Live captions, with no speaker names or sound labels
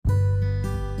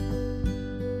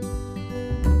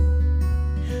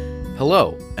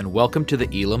Hello, and welcome to the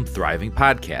Elam Thriving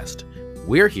Podcast.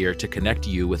 We're here to connect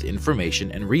you with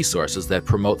information and resources that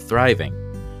promote thriving.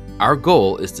 Our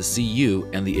goal is to see you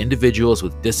and the individuals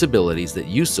with disabilities that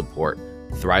you support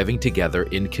thriving together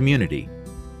in community.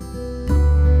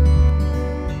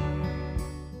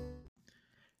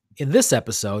 In this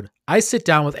episode, I sit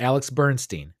down with Alex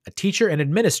Bernstein, a teacher and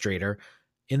administrator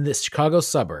in the Chicago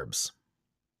suburbs.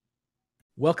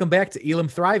 Welcome back to Elam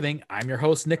Thriving. I'm your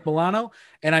host, Nick Milano,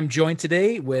 and I'm joined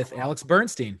today with Alex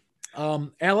Bernstein.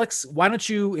 Alex, why don't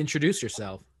you introduce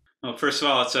yourself? Well, first of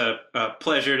all, it's a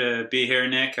pleasure to be here,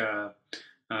 Nick.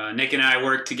 Nick and I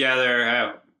worked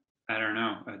together, I don't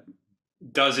know, a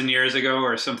dozen years ago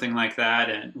or something like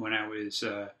that, and when I was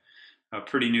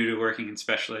pretty new to working in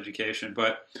special education.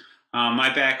 But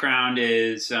my background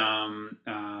is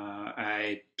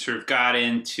I sort of got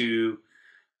into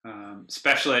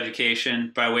special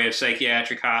education by way of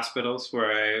psychiatric hospitals,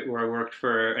 where I worked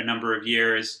for a number of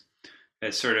years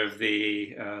as sort of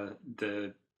the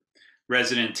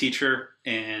resident teacher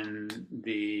in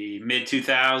the mid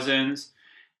 2000s,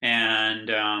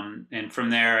 and from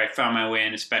there I found my way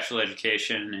into special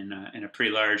education in a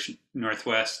pretty large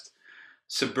Northwest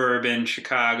suburban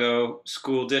Chicago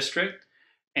school district,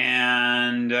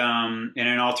 and in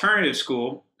an alternative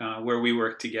school where we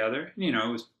worked together. You know,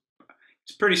 it was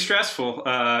pretty stressful.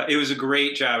 It was a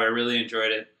great job. I really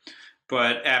enjoyed it.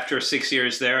 But after 6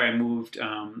 years there, I moved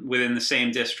within the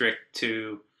same district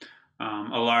to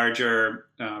a larger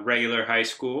regular high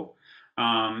school.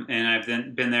 And I've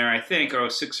been there, I think,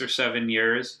 6 or 7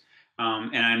 years.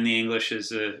 And I'm the English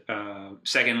as a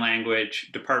second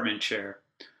language department chair.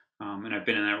 And I've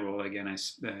been in that role, again,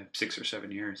 6 or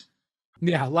 7 years.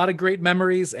 Yeah, a lot of great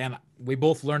memories, and we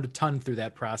both learned a ton through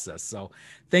that process. So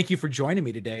thank you for joining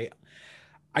me today.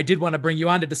 I did want to bring you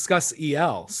on to discuss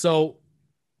EL. So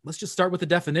let's just start with the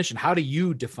definition. How do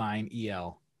you define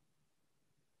EL?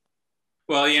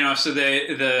 Well, you know, so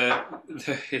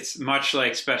it's much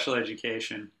like special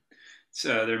education.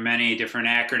 So there are many different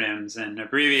acronyms and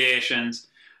abbreviations.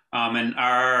 In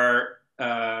our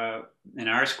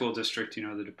school district, you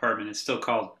know, the department is still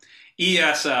called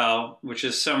ESL, which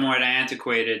is somewhat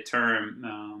antiquated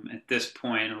term at this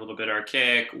point, a little bit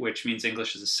archaic, which means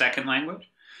English as a second language.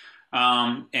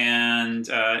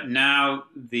 Now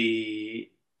the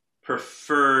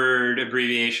preferred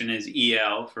abbreviation is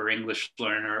EL for English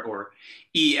learner, or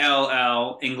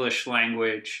ELL, English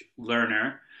language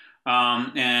learner.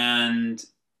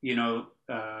 You know,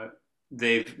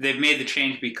 they've made the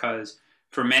change because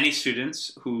for many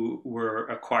students who were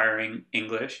acquiring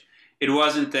English, it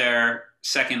wasn't their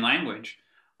second language.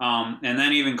 And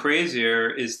then even crazier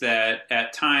is that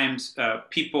at times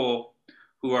people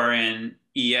who are in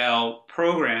EL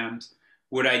programs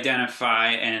would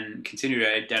identify and continue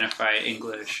to identify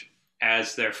English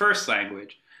as their first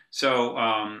language. So,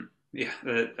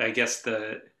 I guess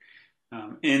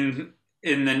in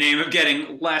the name of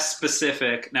getting less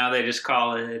specific, now they just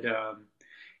call it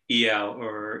EL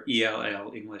or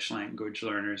ELL, English language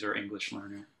learners or English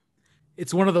learner.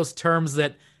 It's one of those terms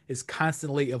that is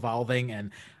constantly evolving,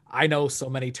 and I know so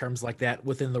many terms like that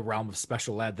within the realm of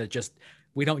special ed that just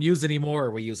we don't use anymore,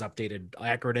 or we use updated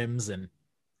acronyms. And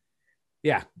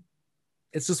yeah,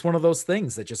 it's just one of those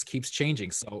things that just keeps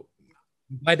changing. So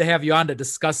I'm glad to have you on to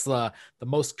discuss the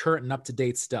most current and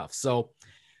up-to-date stuff. So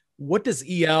what does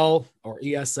EL or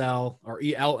ESL or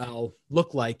ELL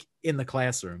look like in the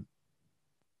classroom?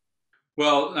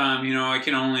 Well, you know, I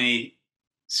can only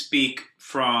speak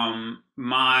from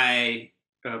my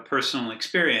personal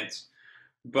experience,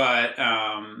 but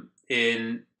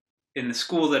in the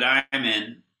school that I'm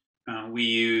in, we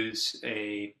use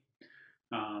an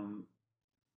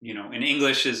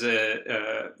English as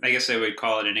I guess I would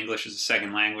call it an English as a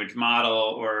second language model,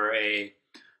 or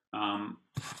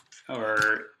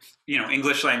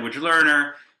English language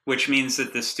learner, which means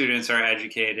that the students are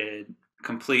educated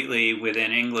completely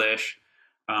within English,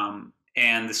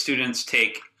 and the students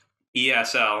take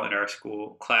ESL at our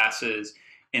school classes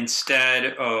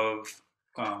instead of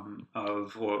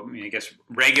I guess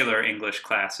regular English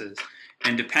classes,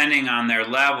 and depending on their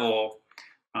level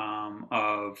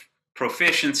of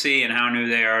proficiency and how new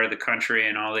they are to the country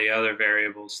and all the other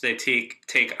variables, they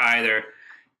take either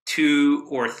 2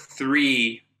 or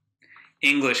 3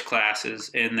 English classes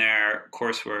in their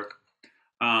coursework,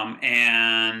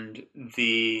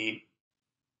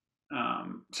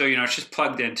 so you know, it's just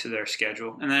plugged into their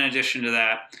schedule. And then in addition to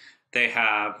that, they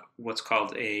have what's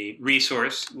called a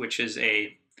resource, which is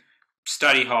a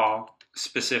study hall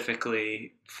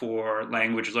specifically for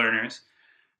language learners.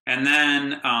 And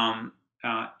then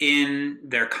in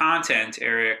their content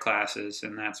area classes,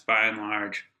 and that's by and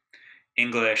large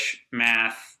English,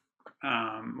 math,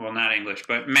 well, not English,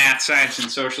 but math, science,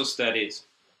 and social studies,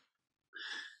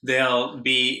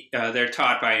 they're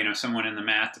taught by someone in the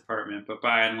math department, but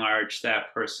by and large,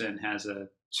 that person has a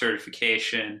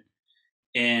certification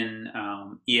in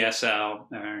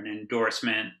ESL or an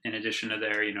endorsement in addition to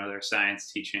their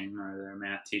science teaching or their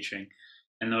math teaching,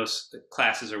 and those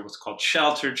classes are what's called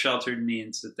sheltered. Sheltered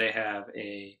means that they have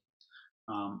a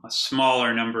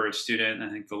smaller number of students. I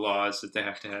think the law is that they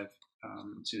have to have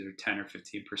it's either 10 or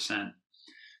 15%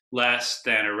 less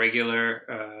than a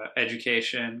regular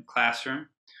education classroom.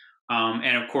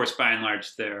 And of course, by and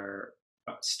large, they're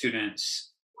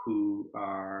students who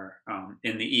are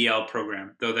in the EL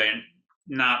program, though they're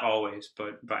not always,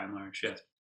 but by and large, yes.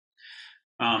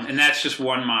 And that's just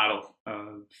one model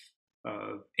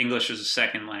of English as a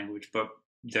second language, but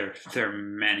there are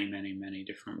many, many, many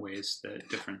different ways that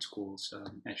different schools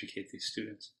educate these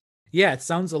students. Yeah, it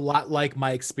sounds a lot like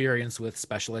my experience with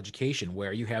special education,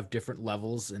 where you have different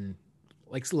levels and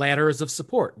like ladders of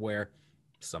support, where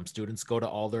some students go to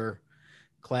all their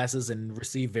classes and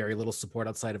receive very little support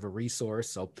outside of a resource.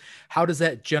 So, how does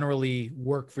that generally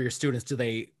work for your students? Do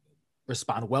they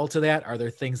respond well to that? Are there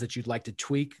things that you'd like to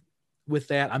tweak with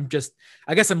that? I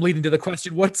guess I'm leading to the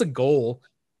question, what's a goal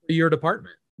for your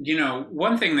department?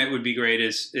 One thing that would be great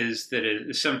is that it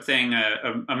is something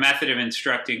a method of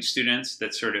instructing students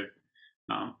that's sort of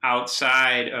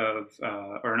outside of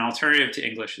or an alternative to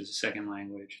English as a second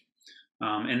language.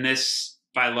 And this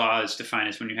by law is defined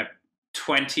as when you have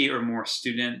 20 or more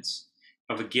students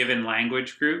of a given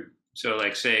language group. So,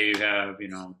 like, say you have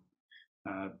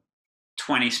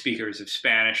 20 speakers of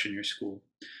Spanish in your school.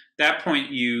 At that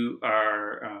point, you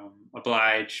are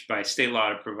obliged by state law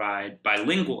to provide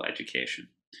bilingual education.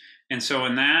 And so,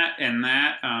 in that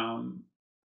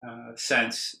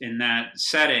sense, in that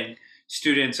setting,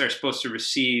 students are supposed to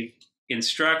receive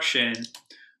instruction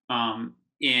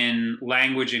in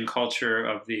language and culture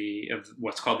of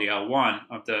what's called the L1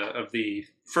 of the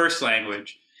first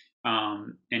language.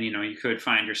 And you could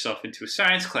find yourself into a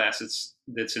science class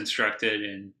that's instructed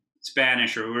in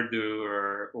Spanish or Urdu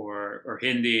or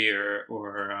Hindi or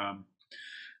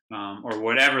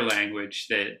whatever language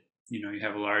that you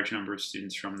have a large number of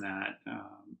students from that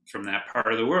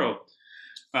part of the world.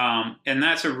 And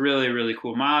that's a really, really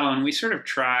cool model. And we sort of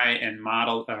try and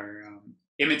model or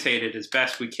imitate it as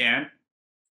best we can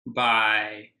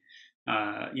by,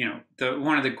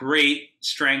 one of the great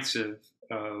strengths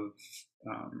of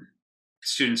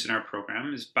students in our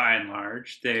program is, by and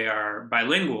large, they are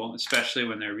bilingual, especially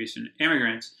when they're recent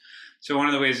immigrants. So one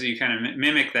of the ways that you kind of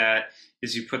mimic that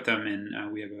is you put them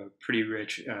in, we have a pretty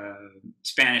rich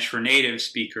Spanish for native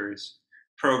speakers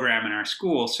program in our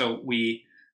school. So we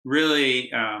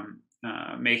really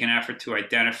make an effort to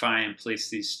identify and place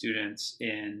these students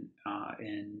in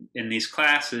these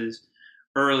classes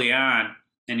early on.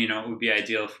 And it would be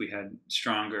ideal if we had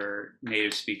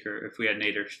native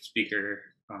speaker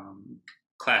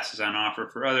classes on offer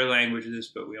for other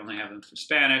languages, but we only have them for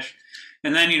Spanish.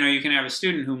 And then you can have a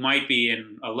student who might be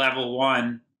in a level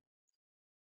 1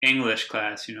 English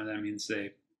class. That means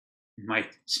they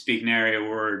might speak nary a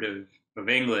word of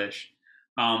English.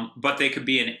 But they could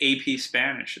be in AP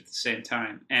Spanish at the same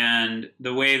time. And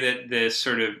the way that this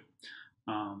sort of,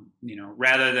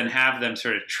 rather than have them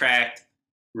sort of tracked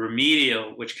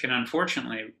remedial, which can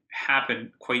unfortunately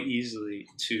happen quite easily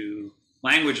to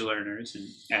language learners, and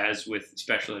as with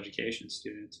special education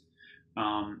students,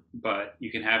 but you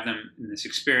can have them in this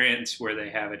experience where they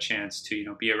have a chance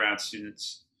to, be around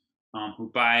students who,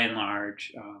 by and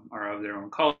large, are of their own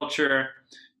culture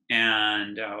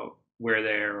and where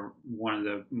they're one of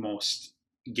the most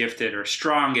gifted or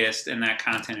strongest in that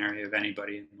content area of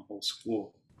anybody in the whole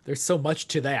school. There's so much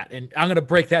to that, and I'm going to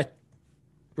break that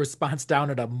response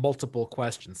down into multiple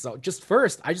questions. So just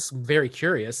first, I just am very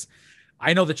curious.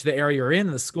 I know that the area you're in,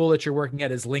 the school that you're working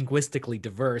at, is linguistically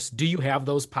diverse. Do you have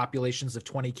those populations of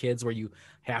 20 kids where you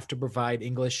have to provide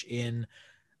English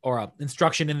or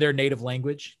instruction in their native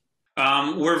language?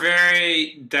 We're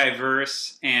very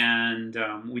diverse, and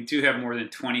we do have more than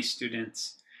 20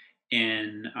 students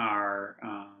in our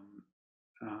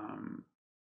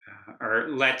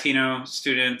Latino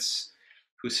students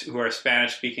who are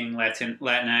Spanish-speaking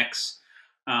Latinx,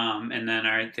 and then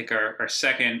I think our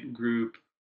second group,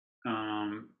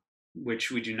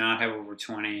 which we do not have over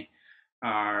 20,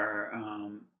 are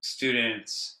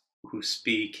students who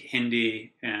speak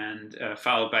Hindi, and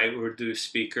followed by Urdu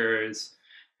speakers.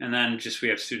 And then we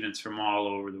have students from all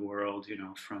over the world,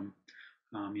 from,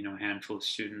 a handful of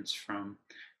students from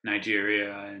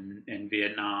Nigeria and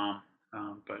Vietnam,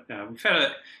 But we've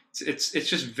had it's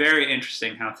just very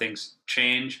interesting how things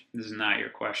change. This is not your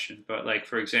question, but like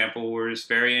for example, we're just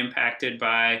very impacted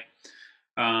by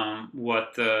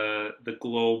what the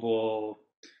global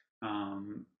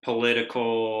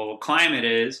political climate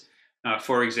is.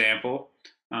 For example,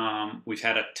 we've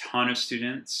had a ton of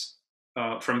students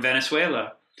from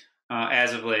Venezuela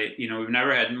as of late. We've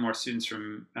never had more students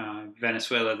from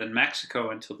Venezuela than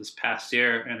Mexico until this past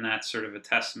year, and that's sort of a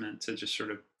testament to just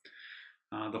sort of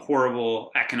the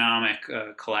horrible economic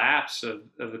collapse of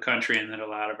the country, and that a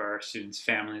lot of our students'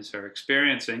 families are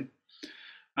experiencing.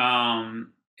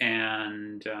 And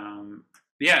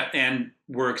yeah, and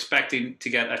we're expecting to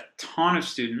get a ton of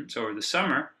students over the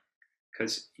summer,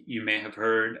 because you may have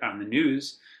heard on the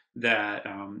news that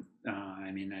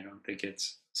I mean, I don't think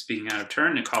it's speaking out of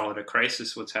turn to call it a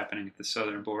crisis what's happening at the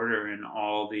southern border, and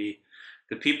all the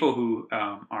people who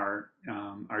are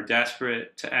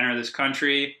desperate to enter this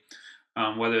country,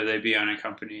 whether they be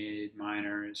unaccompanied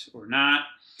minors or not.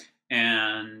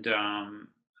 And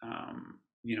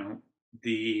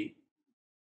the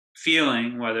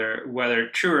feeling, whether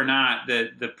true or not,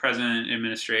 that the present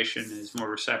administration is more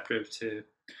receptive to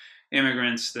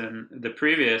immigrants than the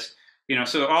previous.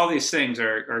 So all these things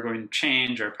are going to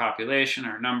change our population,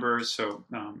 our numbers. So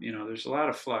there's a lot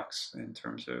of flux in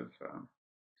terms of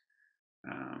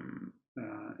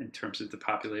the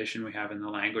population we have and the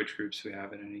language groups we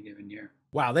have at any given year.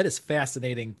 Wow, that is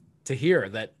fascinating to hear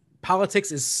that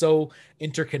politics is so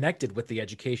interconnected with the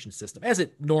education system, as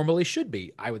it normally should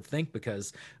be, I would think,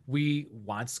 because we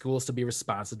want schools to be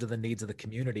responsive to the needs of the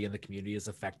community, and the community is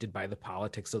affected by the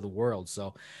politics of the world.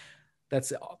 So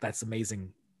that's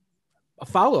amazing. A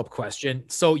follow-up question.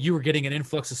 So you were getting an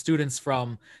influx of students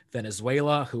from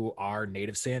Venezuela who are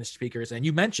native Spanish speakers, and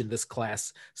you mentioned this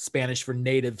class, Spanish for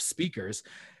Native Speakers.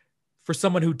 For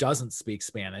someone who doesn't speak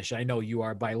Spanish, I know you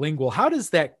are bilingual. How does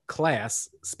that class,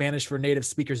 Spanish for Native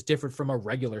Speakers, differ from a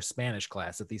regular Spanish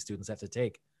class that these students have to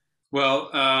take? Well,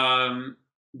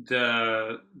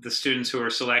 the students who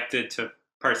are selected to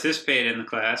participate in the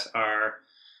class are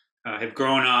have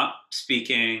grown up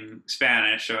speaking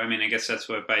Spanish. So, I mean, I guess that's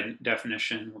what by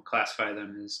definition will classify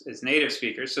them as native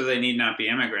speakers. So they need not be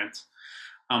immigrants.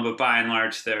 But by and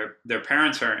large, their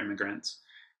parents are immigrants,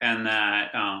 and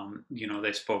that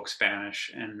they spoke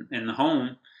Spanish in the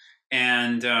home.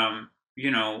 And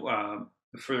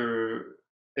for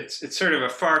it's sort of a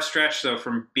far stretch though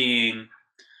from being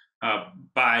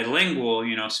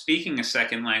bilingual, speaking a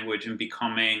second language and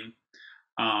becoming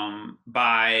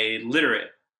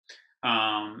biliterate.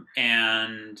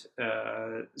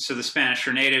 So the Spanish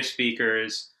for native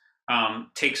speakers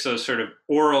takes those sort of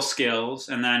oral skills,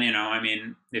 and then I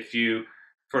mean, if you,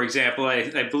 for example,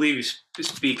 I believe you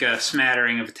speak a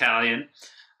smattering of Italian.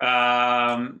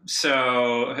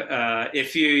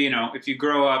 If you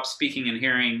grow up speaking and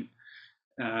hearing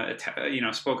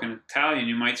spoken Italian,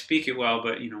 you might speak it well,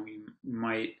 but you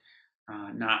might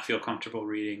not feel comfortable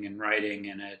reading and writing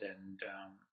in it, and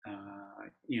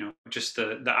just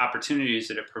the opportunities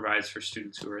that it provides for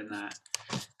students who are in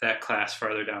that class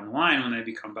farther down the line when they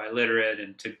become biliterate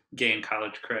and to gain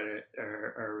college credit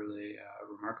are really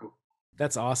remarkable.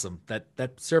 That's awesome.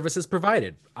 That service is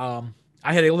provided. I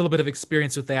had a little bit of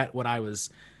experience with that when I was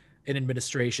in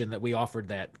administration, that we offered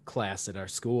that class at our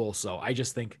school. So I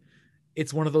just think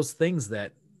it's one of those things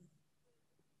that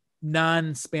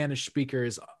non-Spanish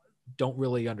speakers don't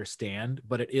really understand,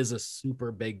 but it is a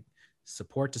super big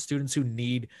support to students who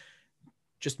need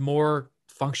just more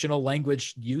functional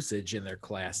language usage in their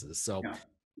classes. So yeah.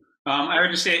 I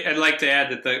would just say I'd like to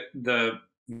add that the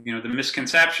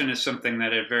misconception is something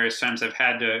that at various times I've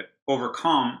had to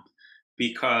overcome,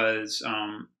 because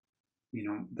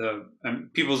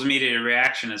people's immediate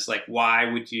reaction is like,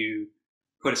 why would you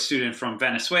put a student from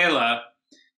Venezuela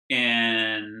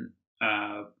in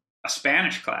a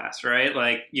Spanish class, right?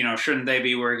 Like, shouldn't they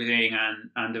be working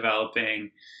on developing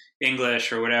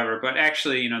English or whatever? But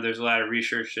actually, there's a lot of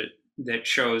research that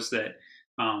shows that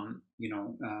the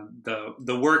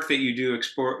work that you do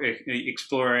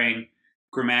exploring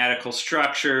grammatical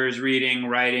structures, reading,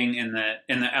 writing in the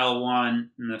L1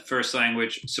 in the first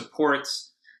language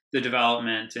supports the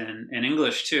development in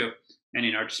English too. And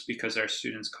just because our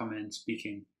students come in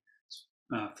speaking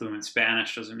fluent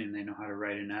Spanish doesn't mean they know how to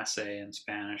write an essay in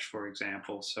Spanish, for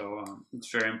example. So it's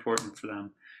very important for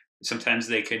them. Sometimes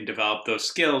they can develop those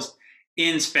skills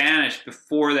in Spanish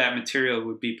before that material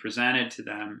would be presented to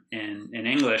them in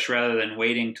English, rather than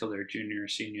waiting till their junior or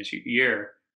senior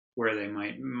year, where they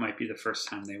might be the first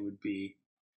time they would be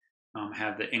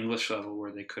have the English level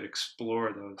where they could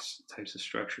explore those types of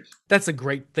structures. That's a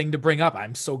great thing to bring up.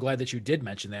 I'm so glad that you did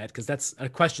mention that because that's a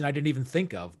question I didn't even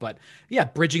think of. But yeah,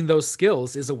 bridging those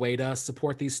skills is a way to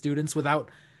support these students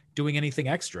without doing anything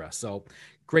extra. So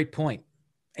great point.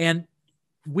 And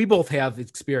we both have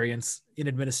experience in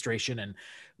administration and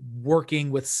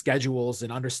working with schedules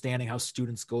and understanding how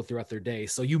students go throughout their day.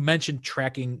 So you mentioned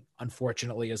tracking,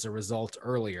 unfortunately, as a result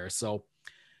earlier. So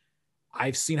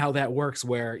I've seen how that works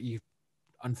where you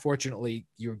unfortunately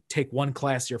you take one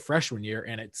class your freshman year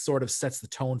and it sort of sets the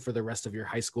tone for the rest of your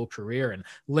high school career and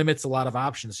limits a lot of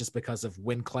options just because of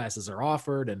when classes are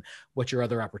offered and what your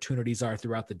other opportunities are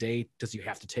throughout the day because you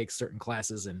have to take certain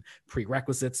classes and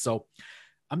prerequisites. So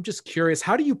I'm just curious,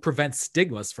 how do you prevent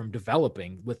stigmas from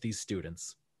developing with these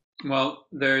students? Well,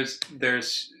 there's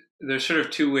sort of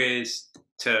two ways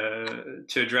to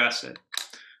address it.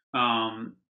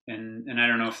 And I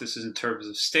don't know if this is in terms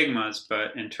of stigmas,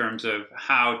 but in terms of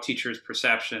how teachers'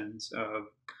 perceptions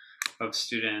of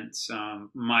students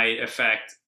might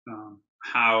affect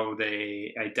how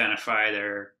they identify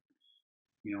their,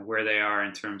 where they are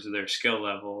in terms of their skill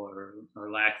level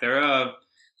or lack thereof.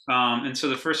 And so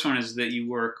the first one is that you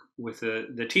work with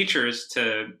the teachers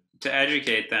to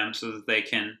educate them so that they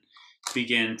can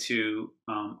begin to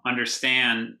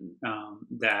understand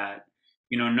that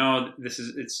no, this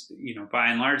is it's by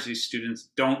and large these students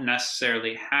don't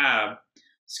necessarily have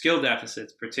skill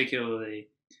deficits, particularly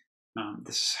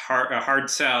this is a hard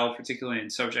sell, particularly in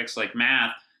subjects like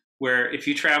math, where if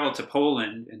you travel to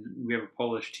Poland, and we have a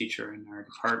Polish teacher in our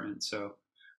department, so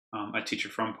a teacher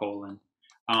from Poland,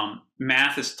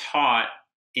 math is taught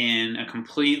in a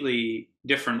completely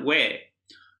different way.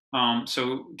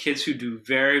 So kids who do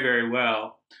very, very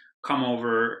well come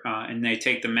over and they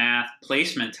take the math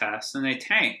placement test and they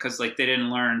tank because like they didn't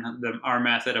learn our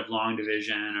method of long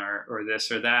division or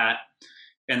this or that,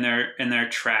 and they're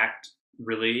tracked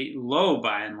really low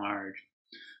by and large.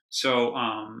 So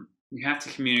you have to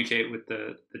communicate with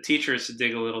the teachers to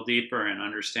dig a little deeper and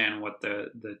understand what the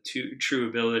true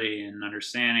ability and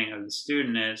understanding of the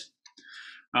student is.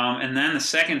 And then the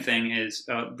second thing is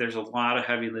there's a lot of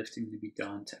heavy lifting to be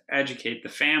done to educate the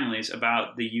families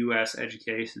about the U.S.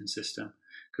 education system,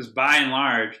 because by and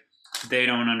large, they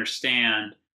don't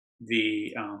understand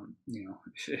the,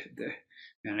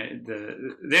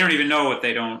 they don't even know what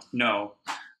they don't know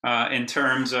in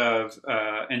terms of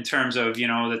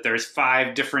that there's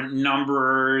 5 different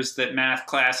numbers that math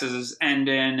classes end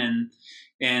in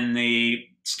the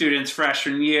student's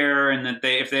freshman year, and that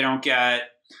if they don't get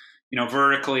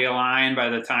vertically aligned by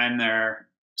the time they're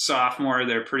sophomore,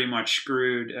 they're pretty much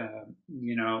screwed.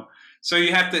 So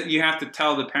you have to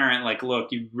tell the parent, like,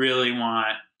 look, you really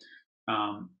want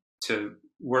to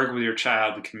work with your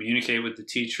child, to communicate with the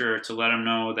teacher, to let them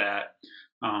know that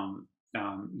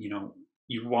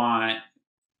you want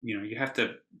you have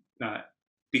to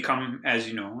become, as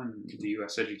in the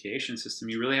U.S. education system,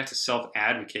 you really have to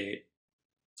self-advocate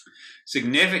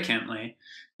significantly,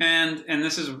 and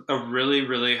this is a really,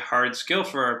 really hard skill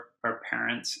for our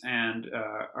parents and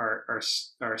our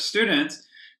students,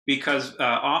 because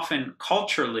often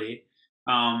culturally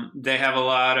they have a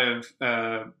lot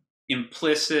of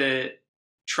implicit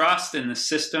trust in the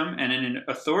system and in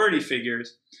authority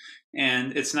figures,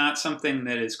 and it's not something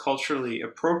that is culturally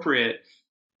appropriate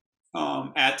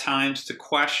at times to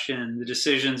question the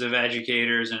decisions of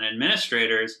educators and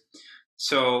administrators.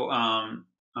 So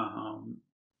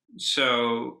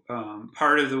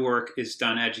part of the work is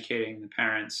done educating the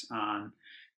parents on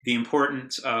the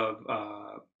importance of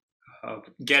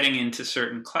getting into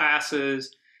certain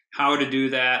classes, how to do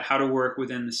that, how to work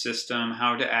within the system,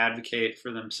 how to advocate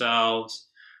for themselves,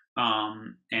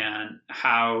 and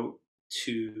how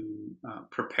to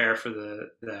prepare for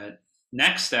that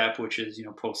next step, which is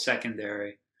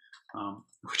post-secondary,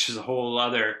 which is a whole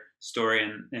other story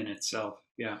in itself.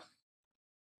 Yeah.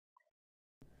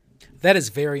 That is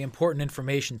very important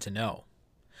information to know.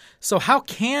 So, how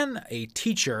can a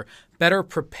teacher better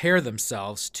prepare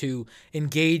themselves to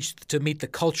engage to meet the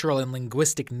cultural and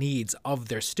linguistic needs of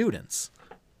their students?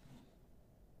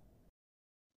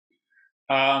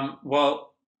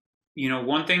 Well,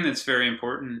 one thing that's very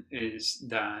important is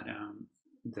that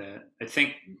I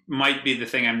think might be the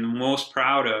thing I'm the most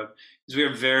proud of is we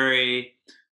are very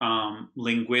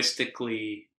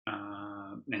linguistically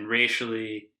and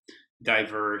racially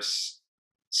diverse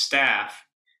staff,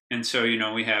 and so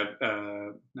we have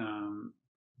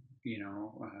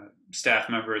staff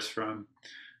members from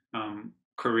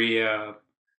Korea,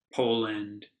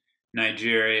 Poland,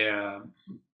 Nigeria,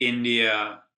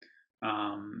 India.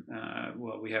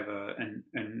 Well, we have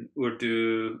an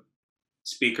Urdu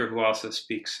speaker who also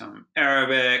speaks some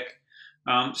Arabic.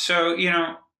 So,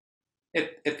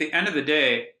 at the end of the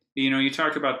day, you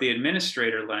talk about the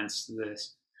administrator lens to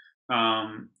this,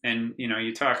 and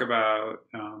you talk about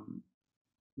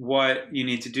what you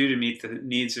need to do to meet the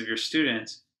needs of your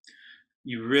students.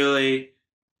 You really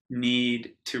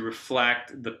need to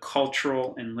reflect the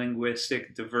cultural and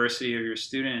linguistic diversity of your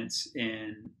students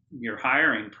in your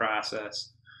hiring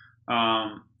process.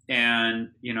 And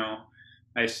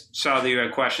I saw that you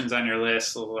had questions on your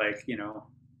list, like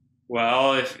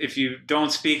well, if you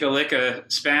don't speak a lick of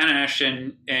Spanish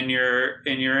and you're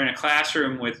in a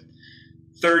classroom with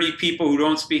 30 people who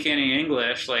don't speak any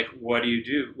English, like what do you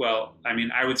do? Well, I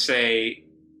mean, I would say,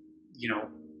 you know,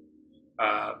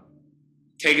 uh,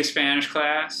 take a Spanish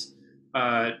class,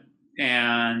 uh,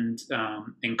 and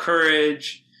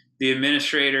encourage the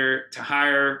administrator to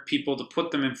hire people to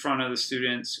put them in front of the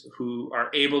students who are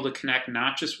able to connect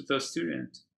not just with those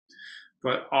students,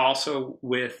 but also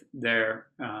with their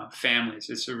families.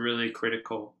 It's a really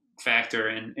critical factor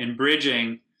in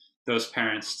bridging those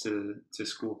parents to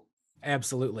school.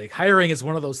 Absolutely. Hiring is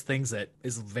one of those things that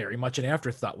is very much an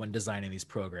afterthought when designing these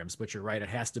programs, but you're right, it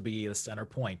has to be the center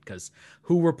point because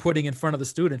who we're putting in front of the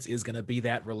students is going to be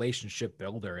that relationship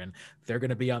builder and they're going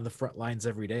to be on the front lines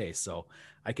every day. So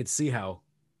I could see how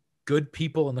good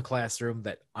people in the classroom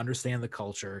that understand the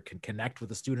culture, can connect with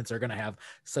the students are going to have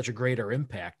such a greater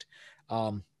impact.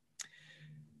 Um,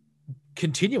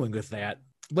 Continuing with that,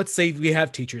 let's say we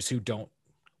have teachers who don't.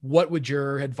 What would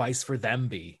your advice for them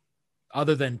be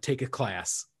other than take a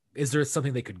class? Is there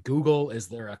something they could Google? Is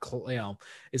there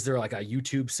is there like a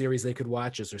YouTube series they could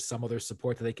watch? Is there some other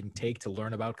support that they can take to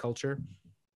learn about culture?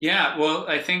 Yeah, well,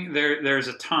 I think there's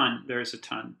a ton. There's a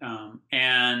ton,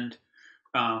 and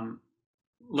um,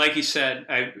 like you said,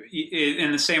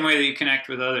 in the same way that you connect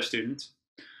with other students.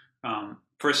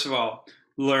 First of all,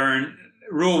 learn.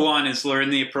 Rule one is learn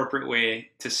the appropriate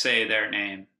way to say their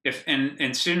name. If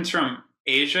and students from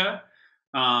Asia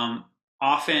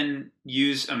often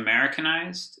use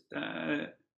Americanized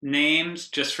names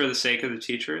just for the sake of the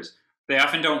teachers. They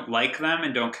often don't like them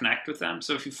and don't connect with them.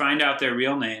 So if you find out their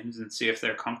real names and see if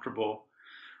they're comfortable,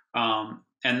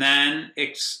 and then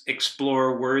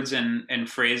explore words and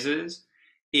phrases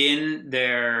in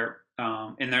their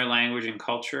language and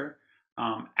culture.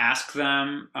 Ask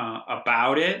them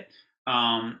about it.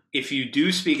 If you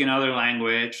do speak another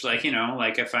language, like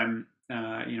if I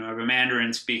have a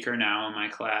Mandarin speaker now in my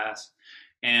class,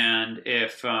 and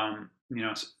if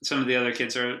some of the other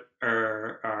kids are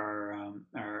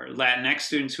Latinx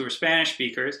students who are Spanish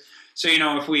speakers, so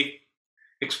if we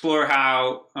explore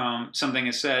how something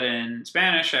is said in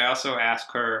Spanish, I also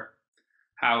ask her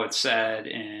how it's said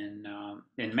in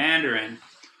Mandarin.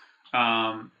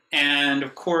 And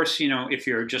of course, if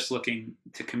you're just looking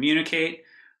to communicate,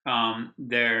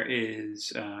 there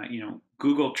is,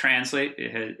 Google Translate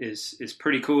is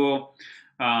pretty cool,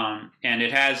 and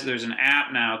there's an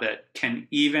app now that can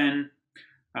even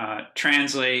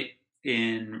translate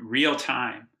in real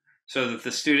time, so that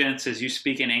the students, as you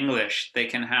speak in English, they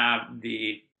can have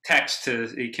the text to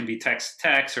it can be text to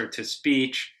text or to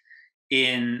speech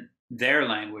in their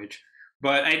language.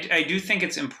 But I do think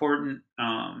it's important,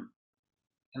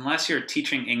 unless you're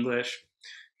teaching English,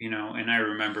 and I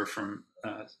remember from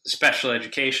special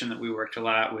education that we worked a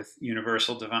lot with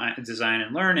universal design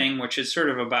and learning, which is sort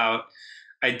of about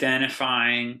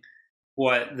identifying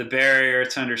what the barrier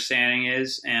to understanding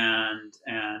is and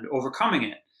overcoming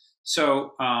it.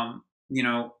 So,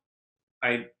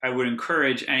 I would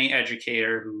encourage any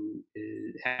educator who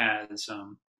has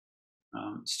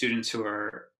students who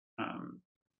are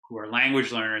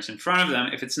language learners in front of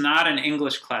them. If it's not an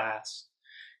English class,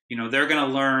 they're going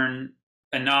to learn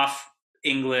enough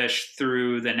English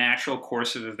through the natural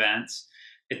course of events.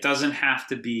 It doesn't have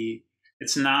to be.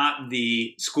 It's not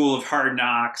the school of hard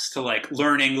knocks to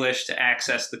learn English to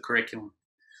access the curriculum.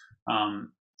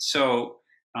 So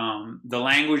the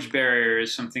language barrier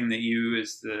is something that you,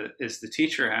 as the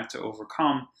teacher, have to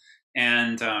overcome.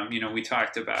 And we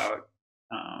talked about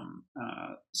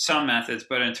some methods,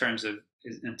 but in terms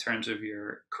of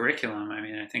your curriculum, I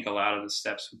mean, I think a lot of the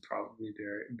steps would probably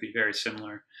be very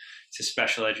similar to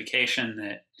special education.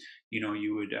 That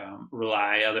you would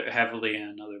rely heavily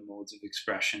on other modes of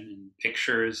expression and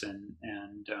pictures, and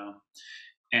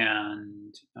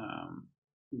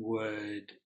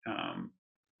would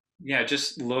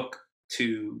just look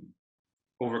to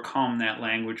overcome that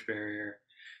language barrier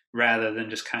rather than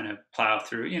just kind of plow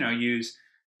through. Use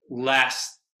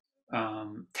less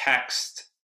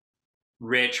text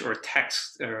rich or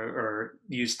text or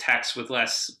use text with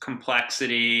less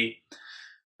complexity.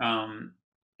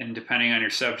 And depending on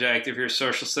your subject, if you're a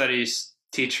social studies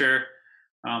teacher,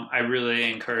 I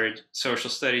really encourage social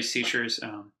studies teachers,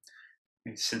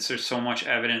 since there's so much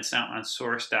evidence now on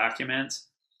source documents,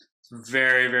 it's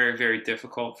very, very, very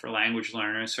difficult for language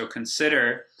learners. So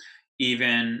consider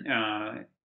even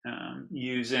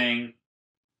using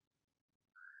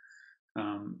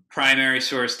primary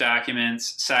source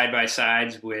documents side by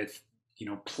sides with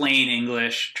plain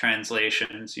English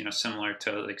translations, similar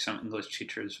to like some English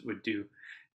teachers would do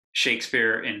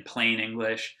Shakespeare in plain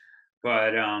English.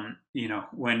 But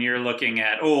when you're looking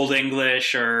at Old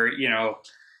English or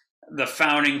the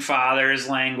founding fathers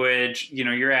language,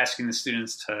 you're asking the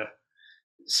students to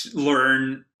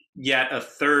learn yet a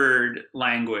third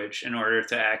language in order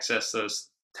to access those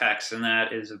texts, and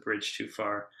that is a bridge too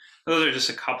far. Those are just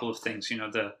a couple of things.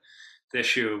 The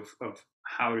issue of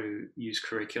how to use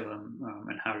curriculum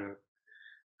and how to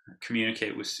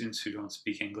communicate with students who don't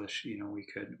speak English. We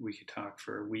could talk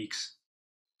for weeks.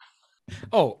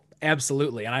 Oh,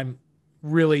 absolutely. And I'm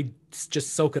really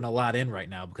just soaking a lot in right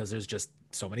now because there's just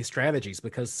so many strategies,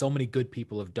 because so many good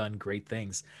people have done great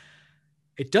things.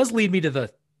 It does lead me to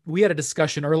we had a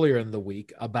discussion earlier in the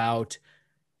week about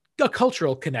a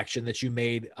cultural connection that you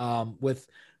made with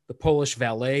the Polish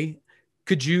valet.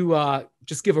 Could you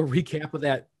just give a recap of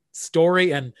that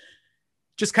story and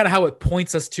just kind of how it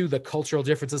points us to the cultural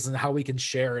differences and how we can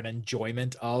share an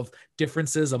enjoyment of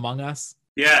differences among us?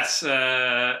 Yes.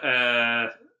 I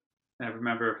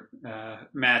remember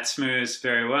Matt Smooth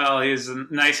very well. He was a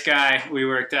nice guy. We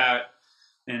worked out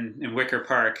in Wicker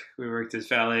Park. We worked as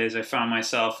valets. I found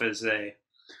myself as a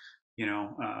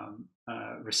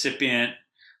recipient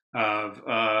of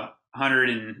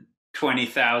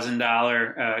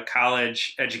 $120,000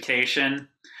 college education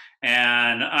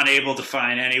and unable to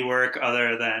find any work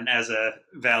other than as a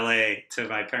valet, to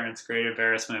my parents' great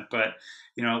embarrassment. But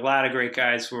a lot of great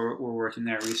guys were working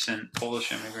there, recent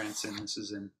Polish immigrants, and this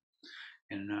is in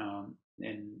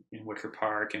Wicker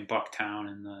Park and Bucktown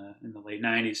in the late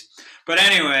 '90s. But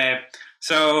anyway,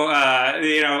 so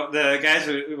the guys,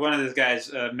 one of those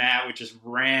guys, Matt, would just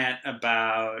rant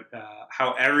about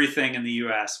how everything in the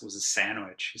U.S. was a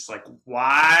sandwich. He's like,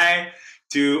 why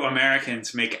do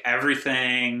Americans make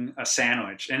everything a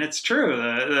sandwich? And it's true.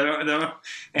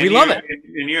 We love it.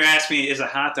 And you asked me, is a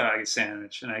hot dog a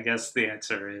sandwich? And I guess the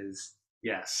answer is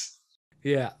yes.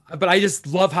 Yeah, but I just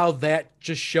love how that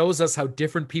just shows us how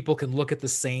different people can look at the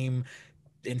same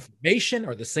information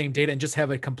or the same data and just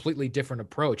have a completely different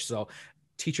approach. So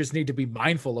teachers need to be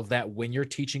mindful of that when you're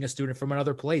teaching a student from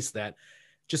another place, that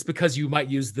just because you might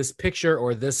use this picture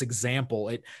or this example,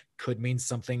 it could mean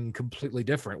something completely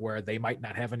different where they might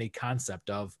not have any concept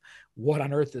of what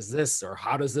on earth is this or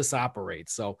how does this operate.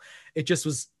 So it just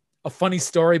was a funny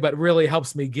story, but really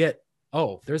helps me get,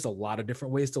 oh, there's a lot of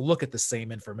different ways to look at the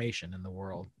same information in the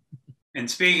world. And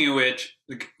speaking of which,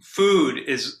 food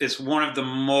is one of the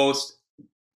most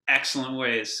excellent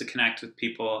ways to connect with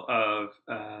people of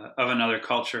another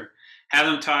culture. Have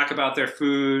them talk about their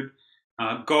food.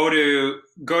 Go to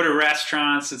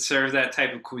restaurants that serve that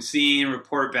type of cuisine.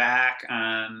 Report back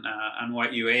on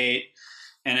what you ate.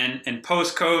 And in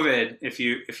post-COVID, if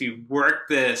you work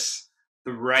this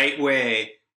the right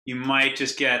way, you might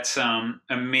just get some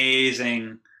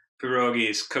amazing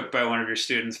pierogies cooked by one of your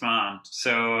students' moms.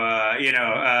 So,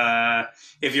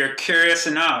 if you're curious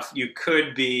enough, you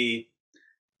could be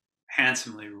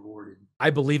handsomely rewarded.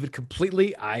 I believe it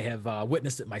completely. I have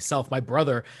witnessed it myself. My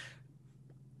brother,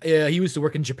 he used to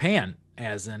work in Japan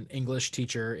as an English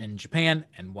teacher in Japan,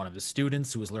 and one of his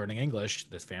students who was learning English,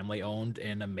 this family owned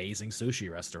an amazing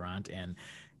sushi restaurant, and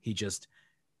he just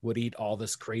would eat all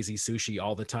this crazy sushi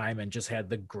all the time and just had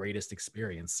the greatest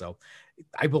experience. So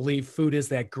I believe food is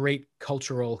that great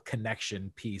cultural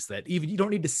connection piece that even you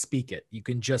don't need to speak it. You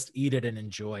can just eat it and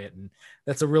enjoy it. And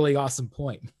that's a really awesome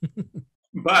point.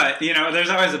 But,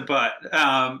 there's always a but.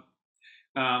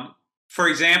 For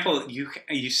example,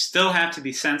 you still have to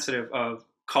be sensitive of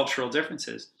cultural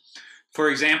differences.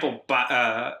 For example,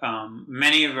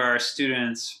 many of our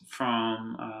students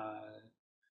from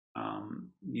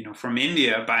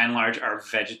India, by and large, are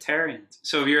vegetarians.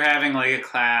 So if you're having like a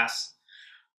class,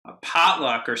 a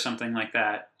potluck or something like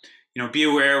that, be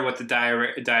aware of what the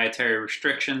dietary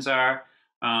restrictions are.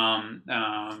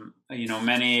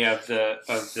 Many of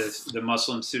the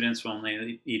Muslim students will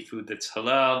only eat food that's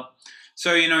halal.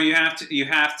 So you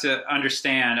have to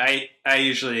understand. I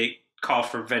usually call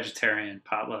for vegetarian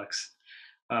potlucks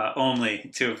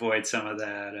only to avoid some of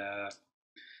that.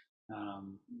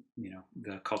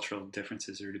 The cultural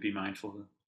differences are to be mindful of.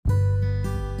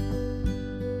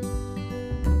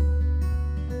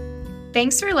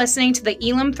 Thanks for listening to the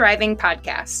Elam Thriving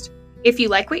podcast. If you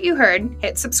like what you heard,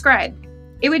 hit subscribe.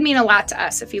 It would mean a lot to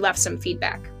us if you left some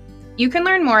feedback. You can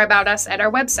learn more about us at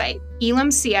our website,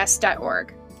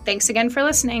 elamcs.org. Thanks again for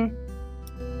listening.